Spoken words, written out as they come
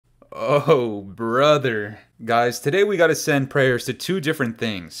Oh, brother. Guys, today we gotta send prayers to two different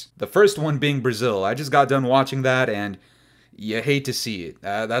things. The first one being Brazil. I just got done watching that and you hate to see it.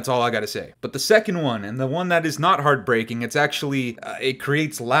 That's all I gotta say. But the second one, and the one that is not heartbreaking, it's actually, it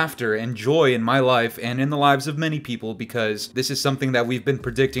creates laughter and joy in my life and in the lives of many people because this is something that we've been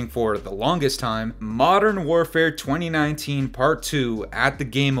predicting for the longest time. Modern Warfare 2019 Part 2 at the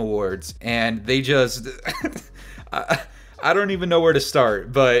Game Awards. And they just... I don't even know where to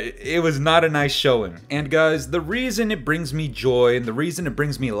start, but it was not a nice showing. And guys, the reason it brings me joy and the reason it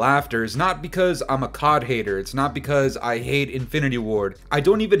brings me laughter is not because I'm a COD hater. It's not because I hate Infinity Ward. I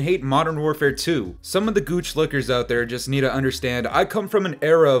don't even hate Modern Warfare 2. Some of the gooch lookers out there just need to understand I come from an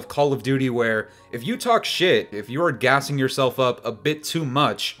era of Call of Duty where if you talk shit, if you are gassing yourself up a bit too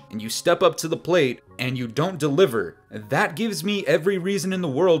much, and you step up to the plate, and you don't deliver, that gives me every reason in the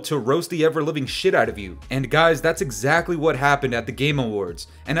world to roast the ever-living shit out of you. And guys, that's exactly what happened at the Game Awards.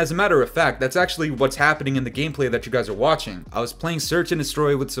 And as a matter of fact, that's actually what's happening in the gameplay that you guys are watching. I was playing Search and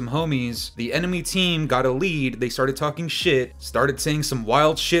Destroy with some homies, the enemy team got a lead, they started talking shit, started saying some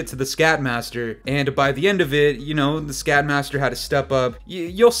wild shit to the Scatmaster, and by the end of it, you know, the Scatmaster had to step up.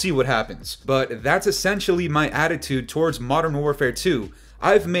 You'll see what happens. But that's essentially my attitude towards Modern Warfare 2.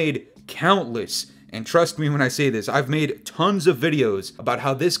 I've made countless, and trust me when I say this, I've made tons of videos about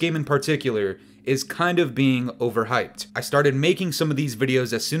how this game in particular is kind of being overhyped. I started making some of these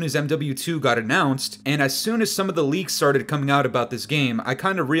videos as soon as MW2 got announced, and as soon as some of the leaks started coming out about this game, I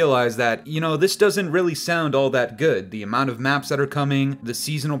kind of realized that, you know, this doesn't really sound all that good. The amount of maps that are coming, the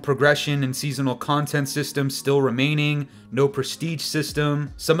seasonal progression and seasonal content system still remaining, no prestige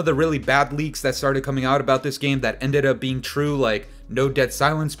system, some of the really bad leaks that started coming out about this game that ended up being true, like no dead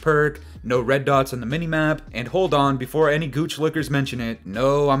silence perk, no red dots on the minimap, and hold on, before any gooch lickers mention it,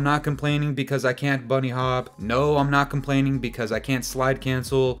 no, I'm not complaining because I can't bunny hop, no, I'm not complaining because I can't slide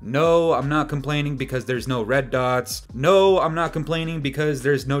cancel, no, I'm not complaining because there's no red dots, no, I'm not complaining because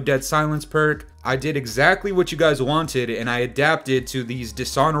there's no dead silence perk. I did exactly what you guys wanted and I adapted to these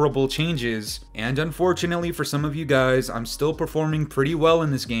dishonorable changes, and unfortunately for some of you guys, I'm still performing pretty well in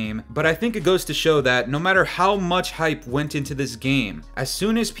this game, but I think it goes to show that no matter how much hype went into this game, as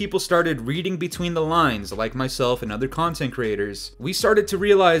soon as people started reading between the lines, like myself and other content creators, we started to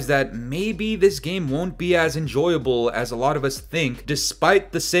realize that maybe this game won't be as enjoyable as a lot of us think,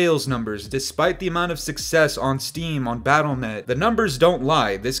 despite the sales numbers, despite the amount of success on Steam, on Battle.net. The numbers don't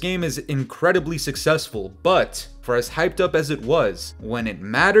lie, this game is incredibly successful, but for as hyped up as it was, when it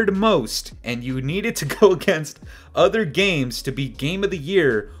mattered most and you needed to go against other games to be Game of the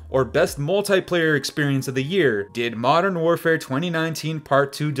Year or Best Multiplayer Experience of the Year, did Modern Warfare 2019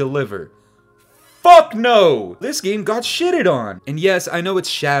 Part 2 deliver? Fuck no! This game got shitted on. And yes, I know it's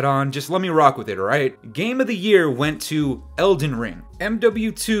shat on, just let me rock with it, alright? Game of the Year went to Elden Ring.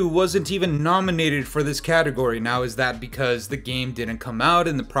 MW2 wasn't even nominated for this category. Now, is that because the game didn't come out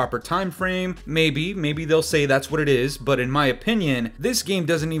in the proper time frame? Maybe they'll say that's what it is, but in my opinion, this game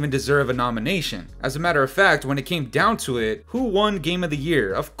doesn't even deserve a nomination. As a matter of fact, when it came down to it, who won Game of the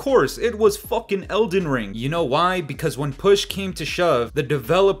Year? Of course, it was fucking Elden Ring. You know why? Because when push came to shove, the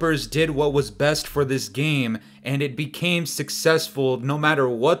developers did what was best for this game, and it became successful no matter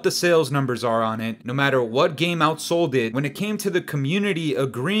what the sales numbers are on it, no matter what game outsold it. When it came to the community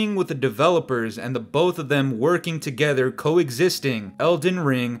agreeing with the developers and the both of them working together, coexisting, Elden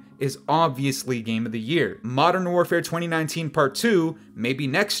Ring is obviously Game of the Year. Modern Warfare 2019 Part 2, maybe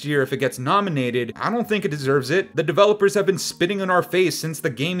next year if it gets nominated, I don't think it deserves it. The developers have been spitting in our face since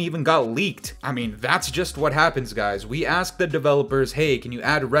the game even got leaked. I mean, that's just what happens, guys. We ask the developers, hey, can you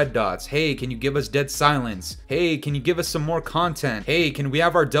add red dots? Hey, can you give us dead silence? Hey, can you give us some more content? Hey, can we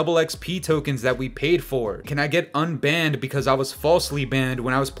have our double XP tokens that we paid for? Can I get unbanned because I was falsely banned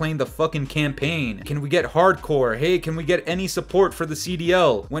when I was playing the fucking campaign? Can we get hardcore? Hey, can we get any support for the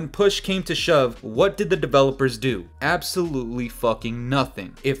CDL? When push came to shove, what did the developers do? Absolutely fucking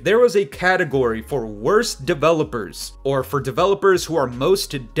nothing. If there was a category for worst developers, or for developers who are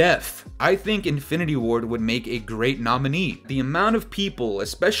most deaf, I think Infinity Ward would make a great nominee. The amount of people,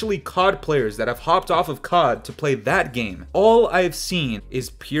 especially COD players that have hopped off of COD to play that game, all I've seen is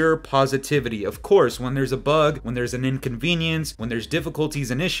pure positivity. Of course, when there's a bug, when there's an inconvenience, when there's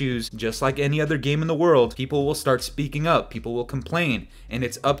difficulties and issues, just like any other game in the world, people will start speaking up, people will complain, and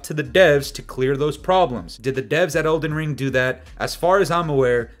it's up to the devs to clear those problems. Did the devs at Elden Ring do that? As far as I'm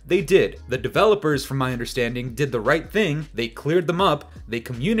aware, they did. The developers, from my understanding, did the right thing. They cleared them up, they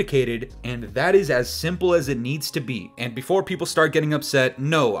communicated, shit. And that is as simple as it needs to be. And before people start getting upset,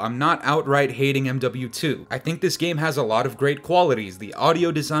 no, I'm not outright hating MW2. I think this game has a lot of great qualities. The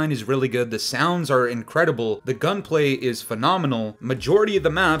audio design is really good, the sounds are incredible, the gunplay is phenomenal, majority of the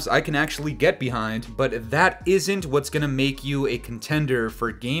maps I can actually get behind, but that isn't what's gonna make you a contender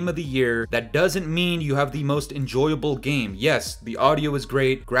for Game of the Year. That doesn't mean you have the most enjoyable game. Yes, the audio is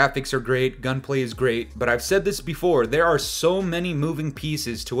great, graphics are great, gunplay is great, but I've said this before, there are so many moving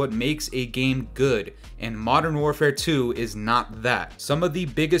pieces to what makes a game good, and Modern Warfare 2 is not that. Some of the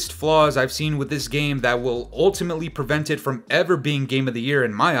biggest flaws I've seen with this game that will ultimately prevent it from ever being Game of the Year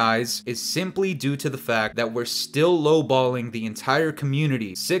in my eyes is simply due to the fact that we're still lowballing the entire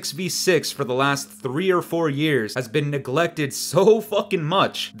community. 6v6 for the last 3 or 4 years has been neglected so fucking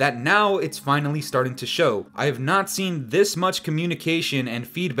much that now it's finally starting to show. I have not seen this much communication and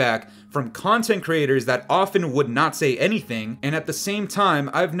feedback from content creators that often would not say anything, and at the same time,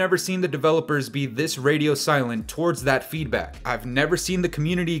 I've never seen the developers be this radio silent towards that feedback. I've never seen the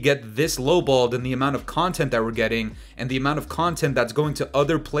community get this lowballed in the amount of content that we're getting, and the amount of content that's going to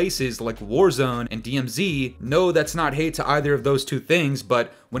other places like Warzone and DMZ. No, that's not hate to either of those two things,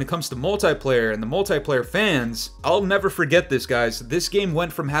 but when it comes to multiplayer and the multiplayer fans, I'll never forget this, guys. This game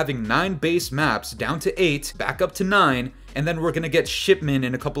went from having 9 base maps down to 8, back up to 9, and then we're gonna get Shipment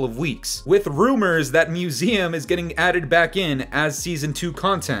in a couple of weeks, with rumors that Museum is getting added back in as Season 2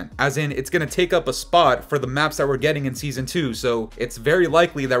 content, as in it's gonna take up a spot for the maps that we're getting in Season 2, so it's very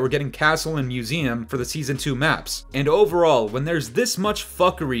likely that we're getting Castle and Museum for the Season 2 maps. And overall, when there's this much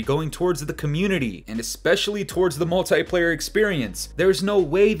fuckery going towards the community, and especially towards the multiplayer experience, there's no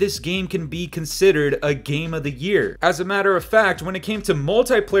way this game can be considered a Game of the Year. As a matter of fact, when it came to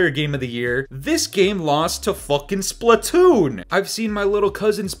multiplayer Game of the Year, this game lost to fucking Splatoon! I've seen my little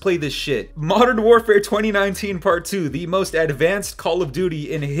cousins play this shit. Modern Warfare 2019 Part 2, the most advanced Call of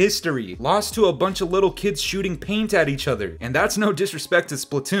Duty in history, lost to a bunch of little kids shooting paint at each other. And that's no disrespect to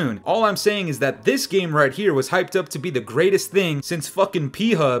Splatoon. All I'm saying is that this game right here was hyped up to be the greatest thing since fucking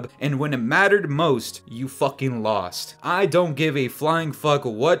P-Hub, and when it mattered most, you fucking lost. I don't give a flying fuck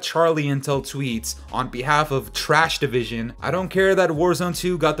what Charlie Intel tweets on behalf of Trash Division. I don't care that Warzone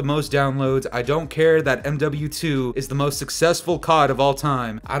 2 got the most downloads. I don't care that MW2 is the most successful COD of all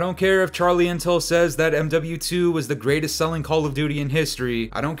time. I don't care if Charlie Intel says that MW2 was the greatest selling Call of Duty in history.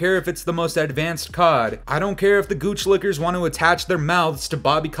 I don't care if it's the most advanced COD. I don't care if the gooch lickers want to attach their mouths to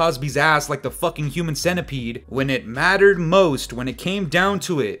Bobby Cosby's ass like the fucking human centipede. When it mattered most, when it came down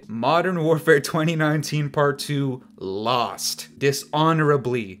to it, Modern Warfare 2019 Part 2 lost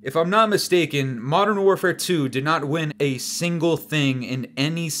dishonorably. If I'm not mistaken, Modern Warfare 2 did not win a single thing in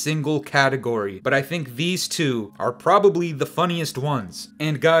any single category, but I think these two are probably the funniest ones.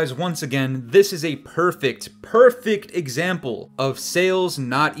 And guys, once again, this is a perfect example of sales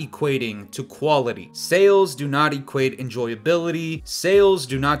not equating to quality. Sales do not equate enjoyability. Sales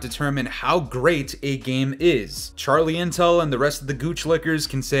do not determine how great a game is. Charlie Intel and the rest of the gooch lickers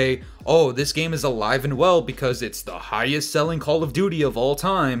can say, oh, this game is alive and well because it's the highest selling Call of Duty of all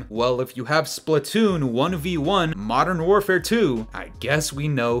time. Well, if you have Splatoon 1v1 Modern Warfare 2, I guess we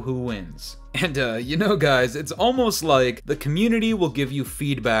know who wins. And you know guys, it's almost like the community will give you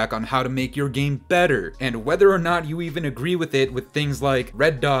feedback on how to make your game better, and whether or not you even agree with it, with things like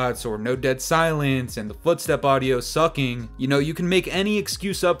red dots or no dead silence and the footstep audio sucking, you know, you can make any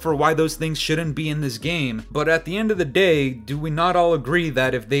excuse up for why those things shouldn't be in this game. But at the end of the day, do we not all agree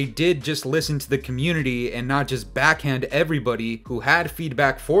that if they did just listen to the community and not just backhand everybody who had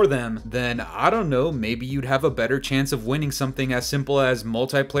feedback for them, then I don't know, maybe you'd have a better chance of winning something as simple as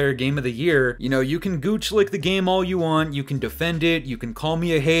multiplayer Game of the Year. You know, you can gooch lick the game all you want, you can defend it, you can call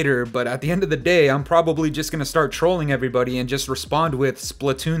me a hater, but at the end of the day, I'm probably just gonna start trolling everybody and just respond with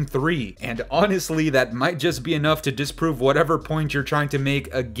Splatoon 3. And honestly, that might just be enough to disprove whatever point you're trying to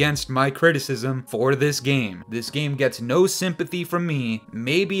make against my criticism for this game. This game gets no sympathy from me,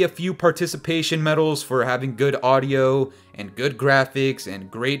 maybe a few participation medals for having good audio and good graphics and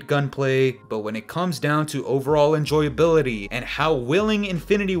great gunplay, but when it comes down to overall enjoyability and how willing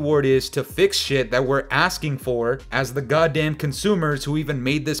Infinity Ward is to fix shit that we're asking for as the goddamn consumers who even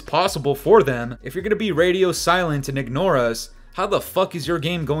made this possible for them, if you're gonna be radio silent and ignore us, how the fuck is your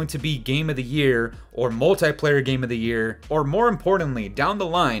game going to be Game of the Year or multiplayer Game of the Year? Or more importantly, down the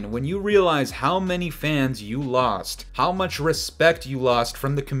line, when you realize how many fans you lost, how much respect you lost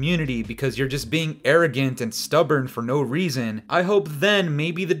from the community because you're just being arrogant and stubborn for no reason, I hope then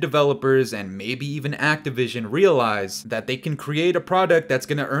maybe the developers and maybe even Activision realize that they can create a product that's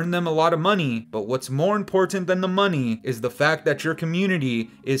gonna earn them a lot of money, but what's more important than the money is the fact that your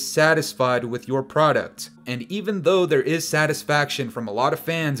community is satisfied with your product. And even though there is satisfaction from a lot of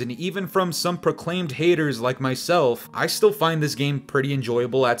fans and even from some proclaimed haters like myself, I still find this game pretty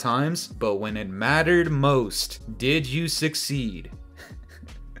enjoyable at times. But when it mattered most, did you succeed?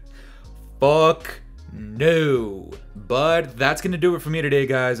 Fuck no. But that's gonna do it for me today,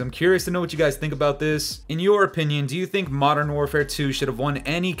 guys. I'm curious to know what you guys think about this. In your opinion, do you think Modern Warfare 2 should have won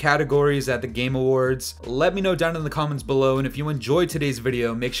any categories at the Game Awards? Let me know down in the comments below, and if you enjoyed today's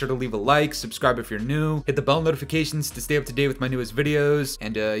video, make sure to leave a like, subscribe if you're new, hit the bell notifications to stay up to date with my newest videos,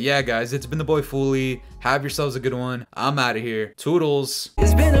 and yeah guys, it's been the boy Fooly. Have yourselves a good one. I'm out of here. Toodles.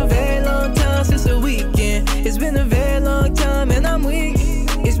 It's been a